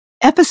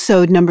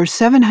Episode number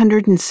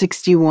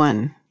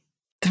 761.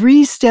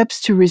 3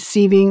 Steps to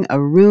Receiving a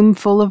Room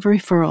Full of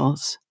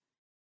Referrals.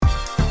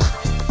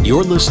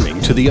 You're listening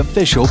to the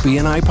official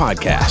BNI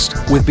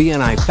podcast with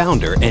BNI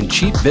founder and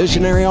Chief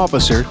Visionary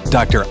Officer,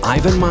 Dr.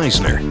 Ivan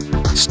Misner.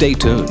 Stay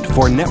tuned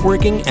for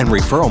networking and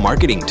referral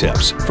marketing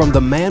tips from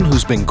the man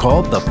who's been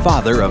called the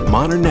father of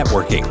modern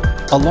networking,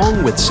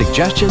 along with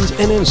suggestions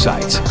and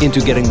insights into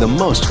getting the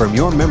most from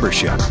your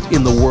membership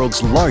in the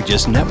world's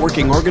largest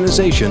networking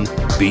organization,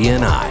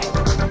 BNI.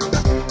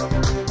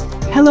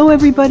 Hello,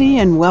 everybody,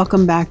 and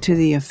welcome back to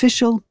the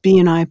official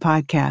BNI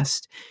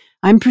podcast.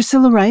 I'm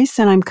Priscilla Rice,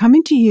 and I'm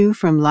coming to you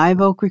from Live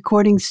Oak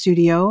Recording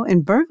Studio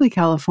in Berkeley,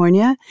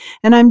 California,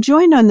 and I'm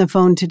joined on the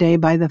phone today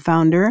by the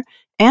founder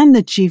and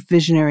the Chief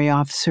Visionary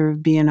Officer of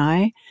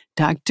BNI,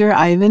 Dr.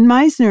 Ivan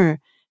Misner.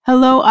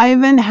 Hello,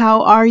 Ivan.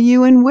 How are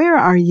you, and where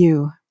are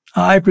you?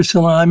 Hi,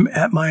 Priscilla. I'm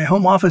at my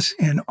home office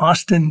in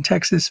Austin,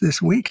 Texas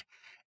this week,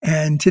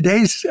 and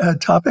today's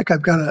topic,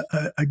 I've got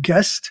a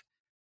guest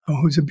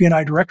who's a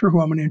BNI director who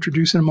I'm going to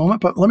introduce in a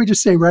moment, but let me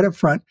just say right up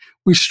front,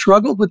 we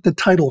struggled with the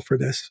title for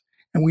this.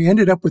 And we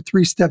ended up with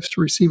 3 steps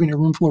to receiving a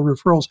room full of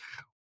referrals.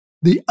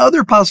 The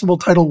other possible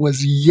title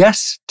was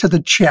Yes to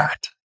the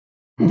Chat,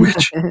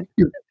 which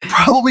you're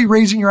probably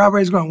raising your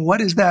eyebrows going,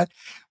 what is that?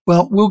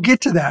 Well, we'll get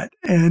to that.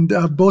 And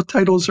both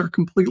titles are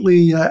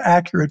completely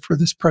accurate for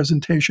this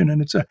presentation.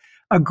 And it's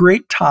a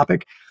great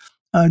topic.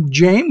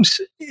 James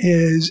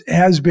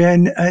has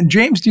been,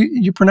 James, do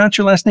you pronounce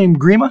your last name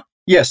Grima?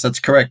 Yes, that's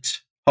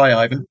correct. Hi,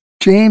 Ivan.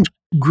 James,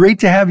 great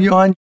to have you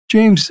on.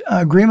 James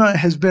Grima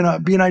has been a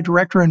BNI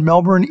director in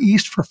Melbourne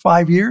East for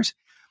 5 years.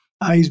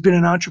 He's been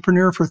an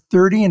entrepreneur for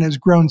 30 and has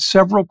grown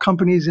several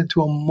companies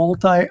into a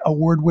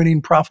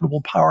multi-award-winning profitable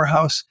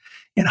powerhouse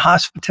in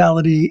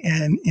hospitality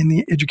and in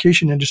the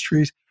education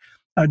industries.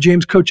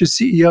 James coaches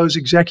CEOs,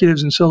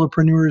 executives, and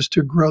solopreneurs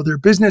to grow their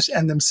business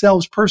and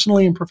themselves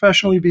personally and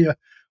professionally via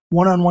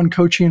one-on-one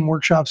coaching,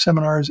 workshops,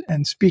 seminars,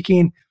 and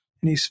speaking.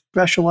 And he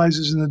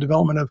specializes in the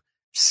development of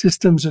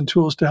systems and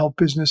tools to help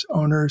business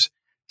owners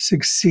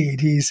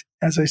succeed. He's,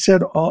 as I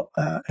said,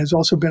 has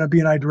also been a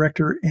BNI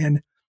director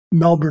in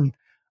Melbourne.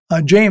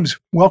 James,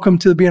 welcome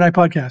to the BNI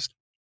podcast.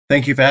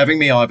 Thank you for having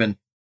me, Ivan.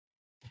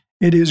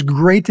 It is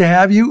great to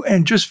have you.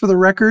 And just for the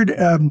record,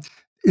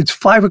 it's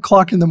 5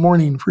 o'clock in the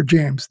morning for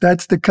James.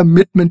 That's the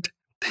commitment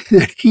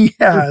that he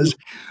has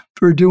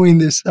for doing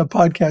this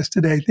podcast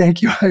today.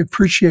 Thank you. I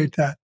appreciate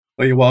that.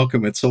 Well, you're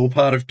welcome. It's all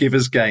part of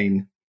giver's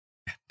gain.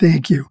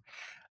 Thank you.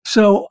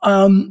 So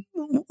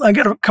I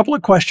got a couple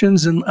of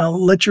questions, and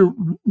I'll let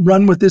you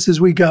run with this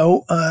as we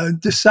go.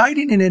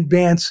 Deciding in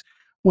advance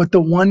what the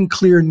one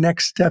clear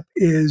next step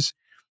is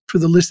for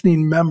the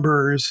listening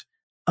members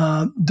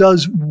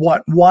does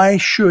what? Why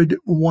should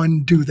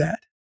one do that?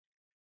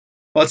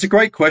 Well, it's a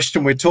great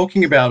question. We're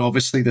talking about,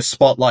 obviously, the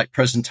spotlight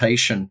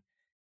presentation.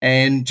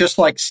 And just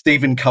like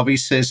Stephen Covey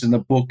says in the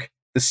book,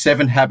 The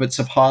 7 Habits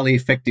of Highly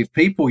Effective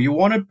People, you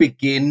want to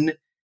begin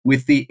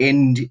with the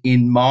end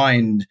in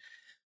mind.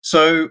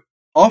 So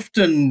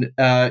often,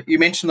 you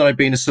mentioned that I've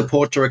been a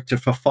support director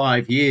for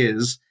 5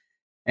 years,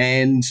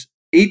 and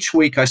each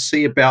week I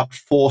see about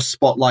 4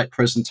 spotlight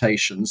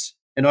presentations.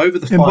 And over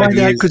the 5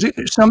 years,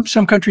 because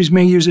some countries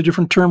may use a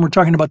different term, we're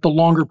talking about the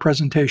longer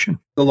presentation.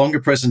 The longer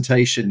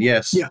presentation,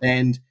 yes. Yeah.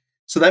 And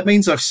so that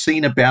means I've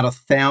seen about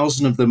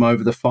 1,000 of them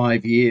over the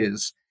 5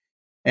 years.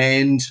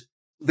 And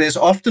there's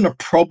often a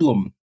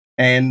problem,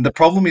 and the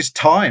problem is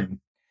time.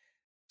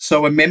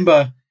 So a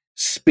member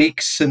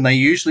speaks, and they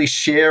usually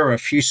share a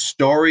few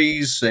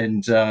stories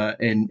and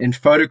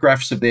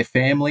photographs of their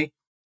family.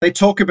 They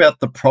talk about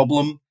the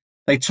problem.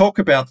 They talk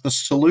about the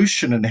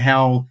solution and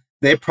how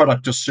their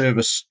product or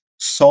service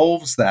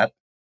solves that.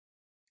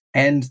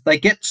 And they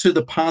get to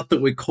the part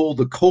that we call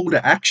the call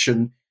to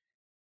action.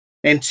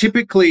 And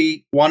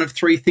typically, one of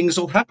 3 things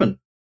will happen.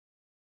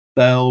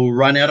 They'll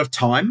run out of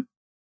time.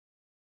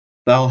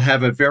 They'll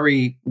have a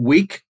very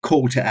weak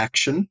call to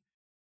action.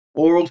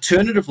 Or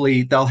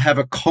alternatively, they'll have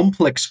a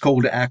complex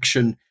call to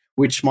action,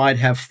 which might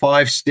have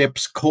 5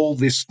 steps: call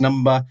this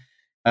number,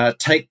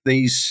 take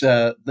these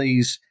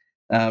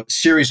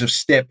series of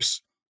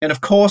steps. And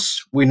of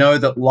course, we know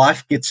that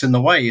life gets in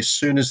the way. As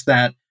soon as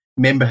that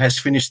member has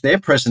finished their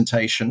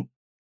presentation,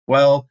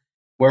 well,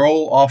 we're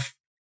all off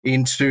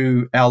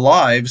into our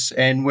lives,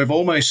 and we've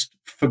almost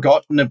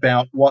forgotten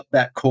about what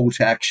that call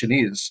to action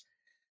is.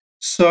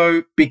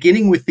 So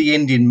beginning with the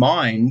end in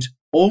mind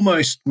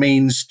almost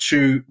means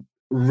to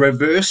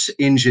reverse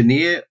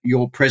engineer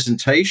your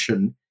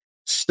presentation,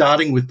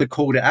 starting with the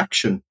call to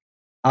action,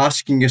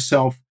 asking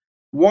yourself,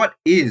 what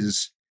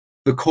is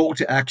the call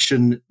to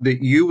action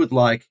that you would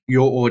like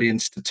your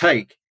audience to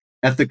take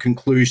at the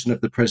conclusion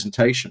of the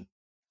presentation?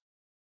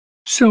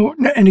 So,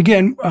 and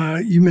again,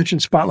 you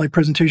mentioned spotlight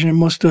presentation. In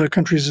most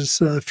countries, it's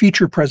a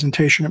feature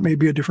presentation. It may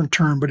be a different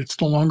term, but it's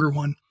the longer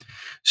one.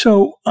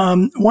 So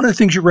one of the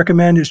things you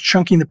recommend is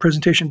chunking the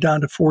presentation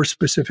down to 4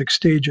 specific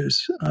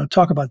stages.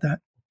 Talk about that.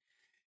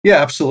 Yeah,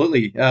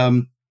 absolutely.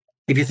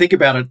 If you think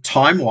about it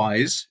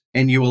time-wise,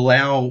 and you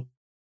allow,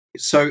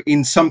 so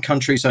in some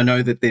countries, I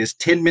know that there's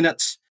 10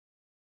 minutes,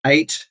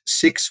 8,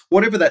 6,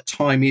 whatever that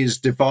time is,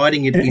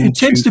 dividing it It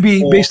tends into to be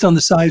 4. based on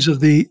the size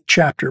of the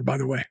chapter, by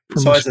the way, for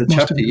Size of the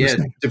most of chapter, you yeah,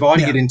 listening.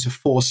 dividing Yeah. it into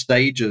 4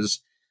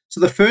 stages. So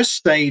the first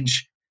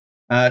stage,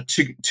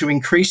 to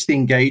increase the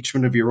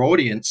engagement of your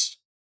audience,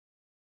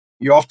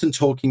 you're often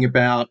talking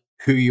about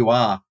who you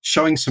are,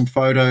 showing some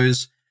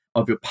photos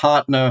of your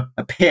partner,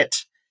 a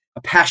pet,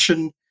 a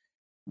passion.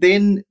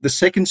 Then the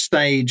second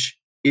stage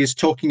is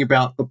talking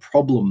about the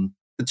problem,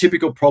 the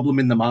typical problem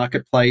in the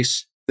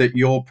marketplace that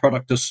your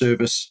product or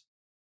service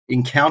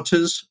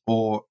encounters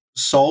or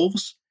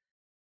solves.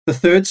 The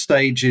third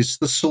stage is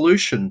the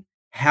solution.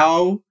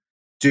 How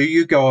do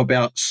you go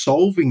about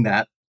solving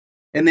that?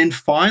 And then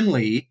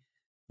finally,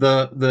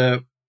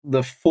 the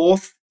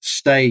fourth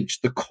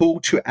stage, the call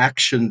to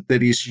action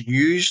that is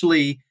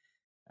usually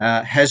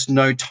has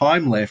no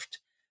time left.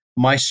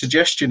 My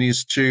suggestion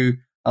is to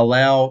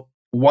allow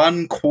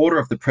 1/4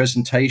 of the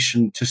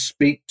presentation to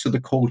speak to the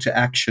call to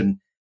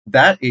action.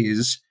 That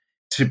is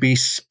to be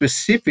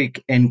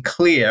specific and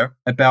clear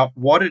about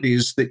what it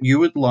is that you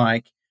would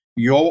like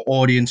your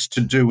audience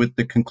to do at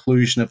the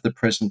conclusion of the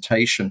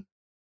presentation.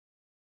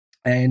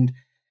 And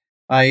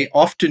I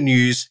often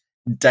use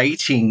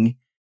dating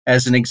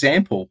as an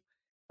example.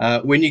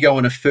 When you go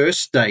on a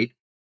first date,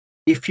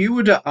 if you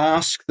were to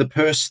ask the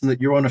person that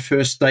you're on a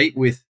first date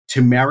with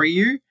to marry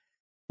you,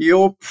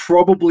 you're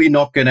probably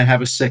not going to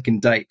have a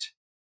second date.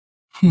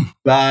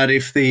 But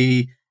if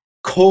the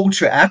call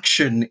to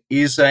action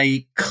is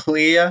a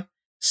clear,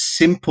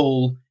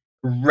 simple,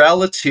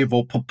 relative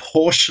or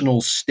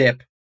proportional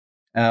step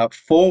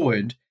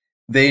forward,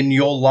 then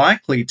you're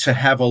likely to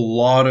have a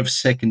lot of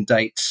second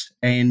dates.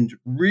 And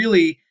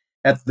really,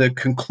 at the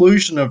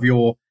conclusion of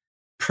your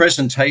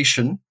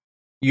presentation,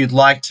 you'd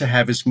like to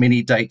have as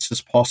many dates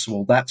as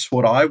possible. That's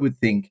what I would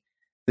think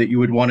that you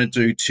would want to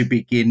do to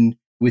begin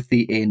with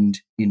the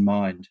end in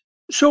mind.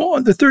 So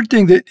the third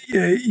thing that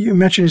you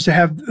mentioned is to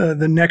have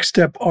the next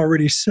step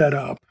already set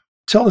up.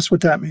 Tell us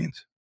what that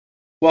means.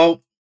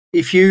 Well,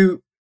 if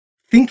you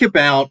think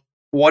about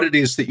what it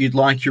is that you'd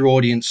like your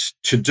audience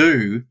to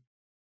do,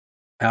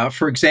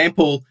 for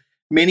example,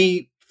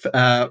 many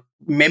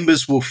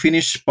members will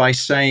finish by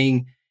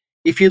saying,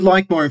 if you'd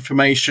like more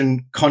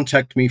information,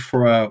 contact me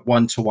for a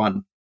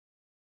one-to-one.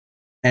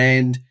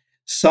 And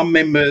some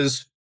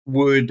members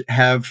would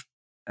have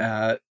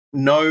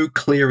no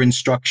clear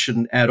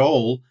instruction at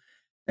all,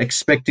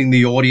 expecting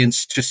the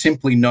audience to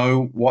simply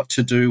know what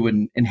to do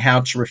and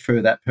how to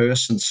refer that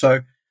person.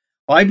 So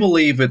I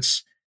believe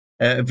it's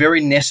a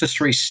very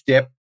necessary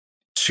step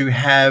to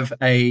have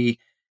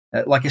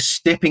like a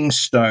stepping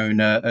stone,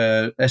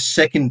 a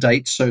second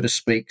date, so to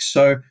speak.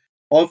 So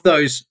of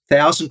those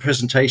 1,000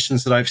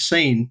 presentations that I've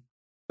seen,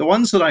 the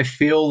ones that I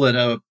feel that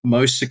are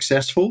most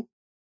successful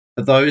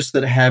are those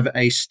that have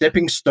a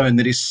stepping stone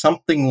that is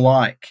something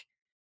like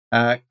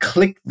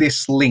click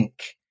this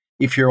link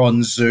if you're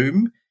on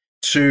Zoom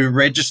to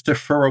register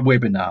for a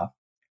webinar.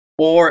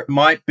 Or it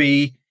might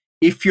be,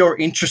 if you're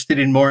interested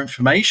in more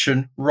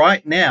information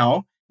right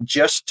now,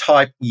 just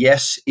type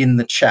yes in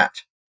the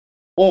chat.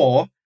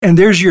 And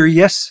there's your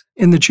yes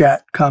in the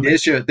chat comment.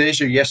 There's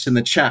your yes in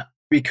the chat.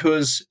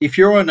 Because if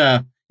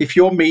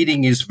your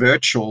meeting is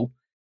virtual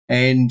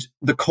and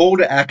the call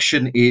to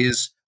action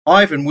is,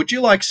 Ivan, would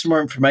you like some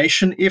more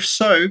information? If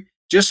so,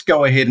 just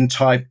go ahead and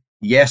type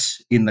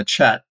yes in the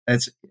chat.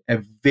 That's a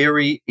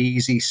very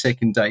easy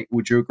second date.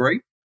 Would you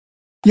agree?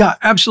 Yeah,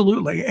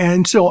 absolutely.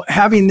 And so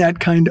having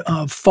that kind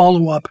of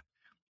follow-up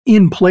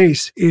in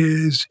place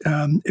is,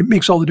 it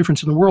makes all the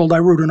difference in the world. I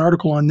wrote an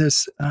article on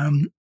this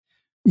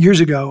years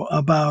ago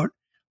about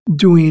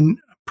doing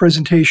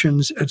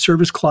presentations at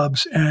service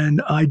clubs,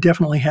 and I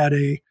definitely had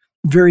a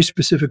very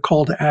specific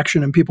call to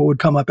action, and people would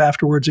come up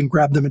afterwards and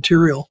grab the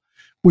material,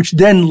 which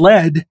then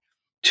led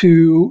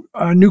to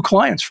new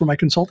clients for my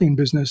consulting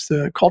business.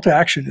 The call to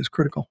action is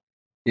critical.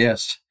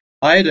 Yes.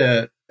 I had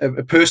a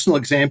personal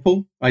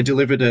example. I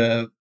delivered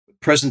a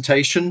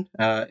presentation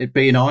at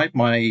BNI,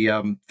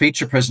 my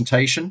feature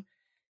presentation,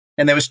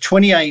 and there was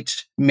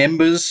 28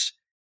 members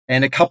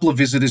and a couple of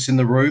visitors in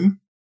the room,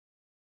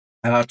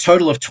 a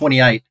total of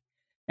 28.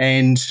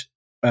 And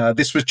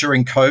this was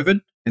during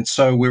COVID, and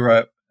so we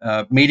were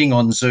meeting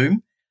on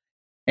Zoom,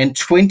 and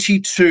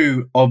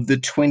 22 of the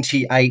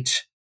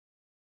 28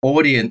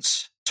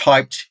 audience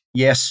typed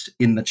yes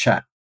in the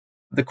chat.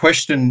 The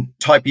question,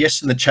 type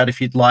yes in the chat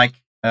if you'd like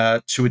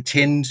to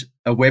attend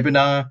a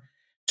webinar,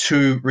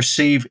 to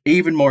receive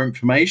even more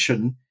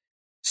information,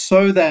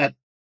 so that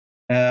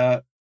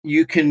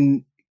you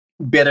can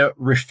better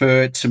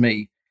refer to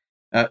me.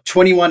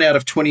 21 out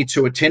of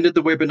 22 attended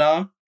the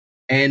webinar,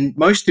 and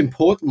most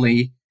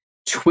importantly,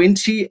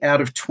 20 out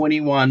of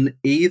 21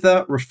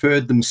 either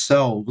referred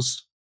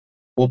themselves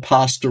or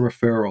passed a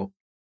referral.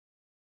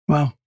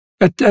 Wow.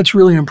 That's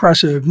really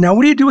impressive. Now,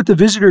 what do you do with the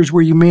visitors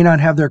where you may not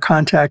have their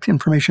contact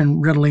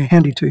information readily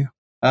handy to you?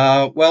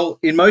 Well,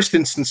 in most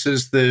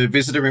instances, the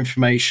visitor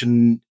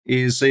information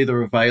is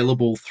either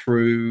available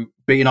through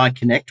BNI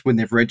Connect when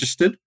they've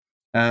registered,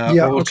 or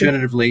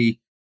alternatively,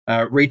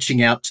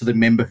 reaching out to the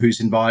member who's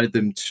invited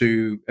them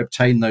to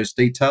obtain those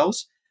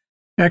details.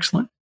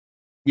 Excellent.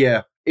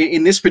 Yeah.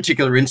 In this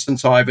particular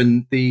instance,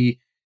 Ivan, the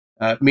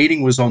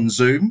meeting was on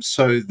Zoom,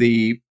 so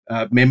the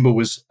member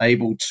was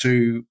able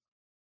to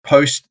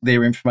post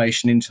their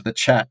information into the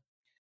chat.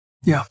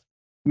 Yeah.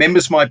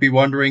 Members might be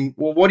wondering,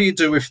 well, what do you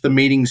do if the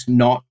meeting's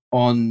not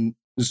on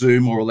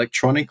Zoom or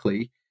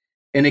electronically?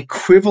 An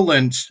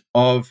equivalent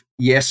of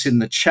yes in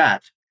the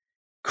chat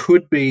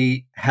could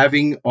be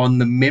having on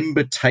the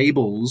member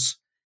tables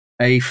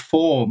a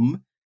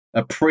form,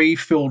 a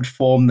pre-filled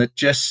form that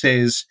just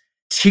says,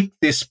 tick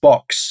this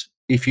box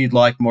if you'd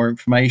like more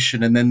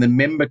information. And then the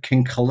member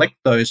can collect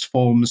those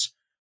forms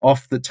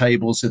off the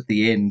tables at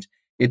the end.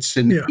 It's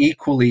an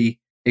equally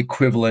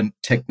equivalent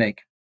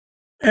technique.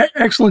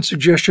 Excellent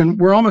suggestion.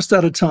 We're almost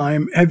out of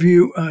time. Have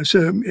you,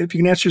 so if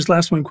you can answer this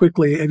last one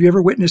quickly, have you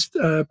ever witnessed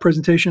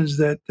presentations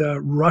that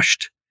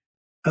rushed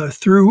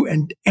through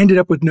and ended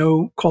up with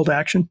no call to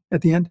action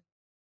at the end?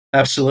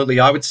 Absolutely.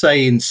 I would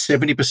say in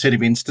 70%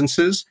 of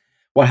instances,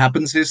 what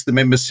happens is the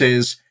member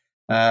says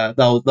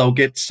they'll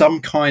get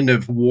some kind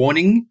of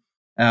warning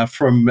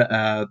from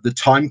the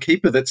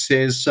timekeeper that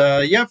says,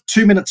 you have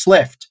 2 minutes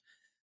left.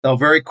 They'll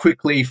very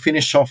quickly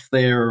finish off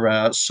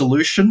their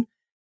solution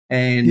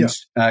and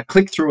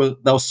click through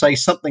it. They'll say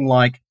something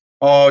like,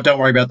 oh, don't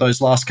worry about those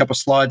last couple of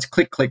slides.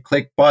 Click, click,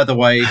 click. By the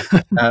way,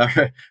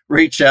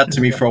 reach out to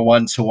me for a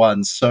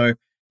one-to-one. So,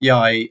 yeah,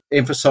 I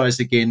emphasize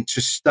again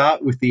to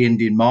start with the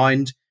end in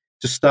mind,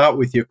 to start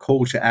with your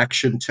call to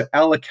action, to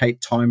allocate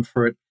time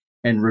for it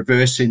and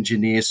reverse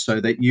engineer so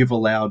that you've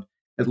allowed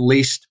at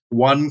least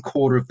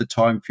 1/4 of the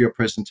time for your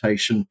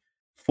presentation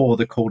for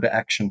the call to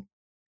action.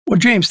 Well,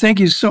 James, thank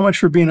you so much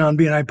for being on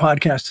BNI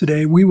Podcast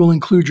today. We will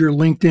include your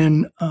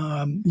LinkedIn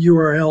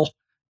URL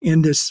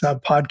in this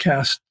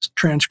podcast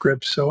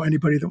transcript. So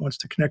anybody that wants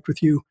to connect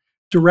with you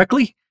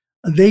directly,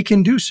 they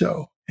can do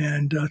so.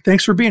 And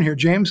thanks for being here,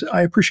 James.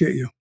 I appreciate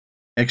you.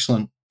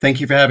 Excellent. Thank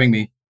you for having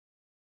me.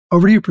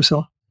 Over to you,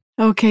 Priscilla.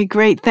 Okay,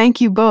 great.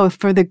 Thank you both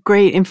for the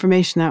great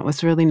information. That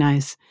was really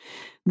nice.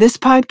 This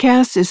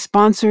podcast is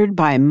sponsored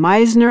by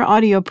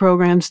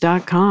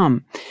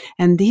MeisnerAudioprograms.com,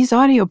 and these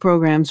audio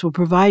programs will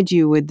provide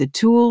you with the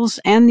tools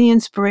and the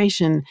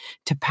inspiration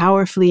to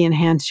powerfully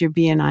enhance your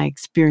BNI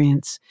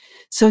experience.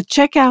 So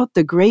check out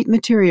the great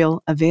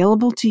material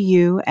available to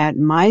you at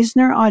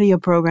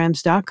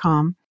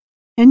MeisnerAudioprograms.com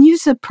and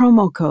use the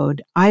promo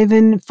code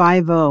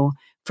IVAN50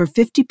 for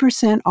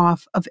 50%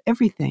 off of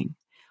everything.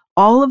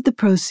 All of the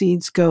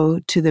proceeds go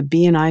to the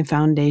BNI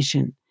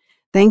Foundation.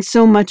 Thanks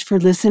so much for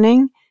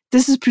listening.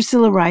 This is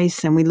Priscilla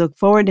Rice, and we look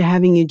forward to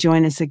having you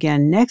join us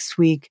again next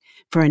week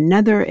for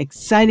another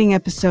exciting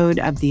episode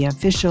of the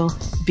official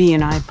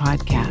BNI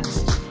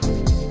podcast.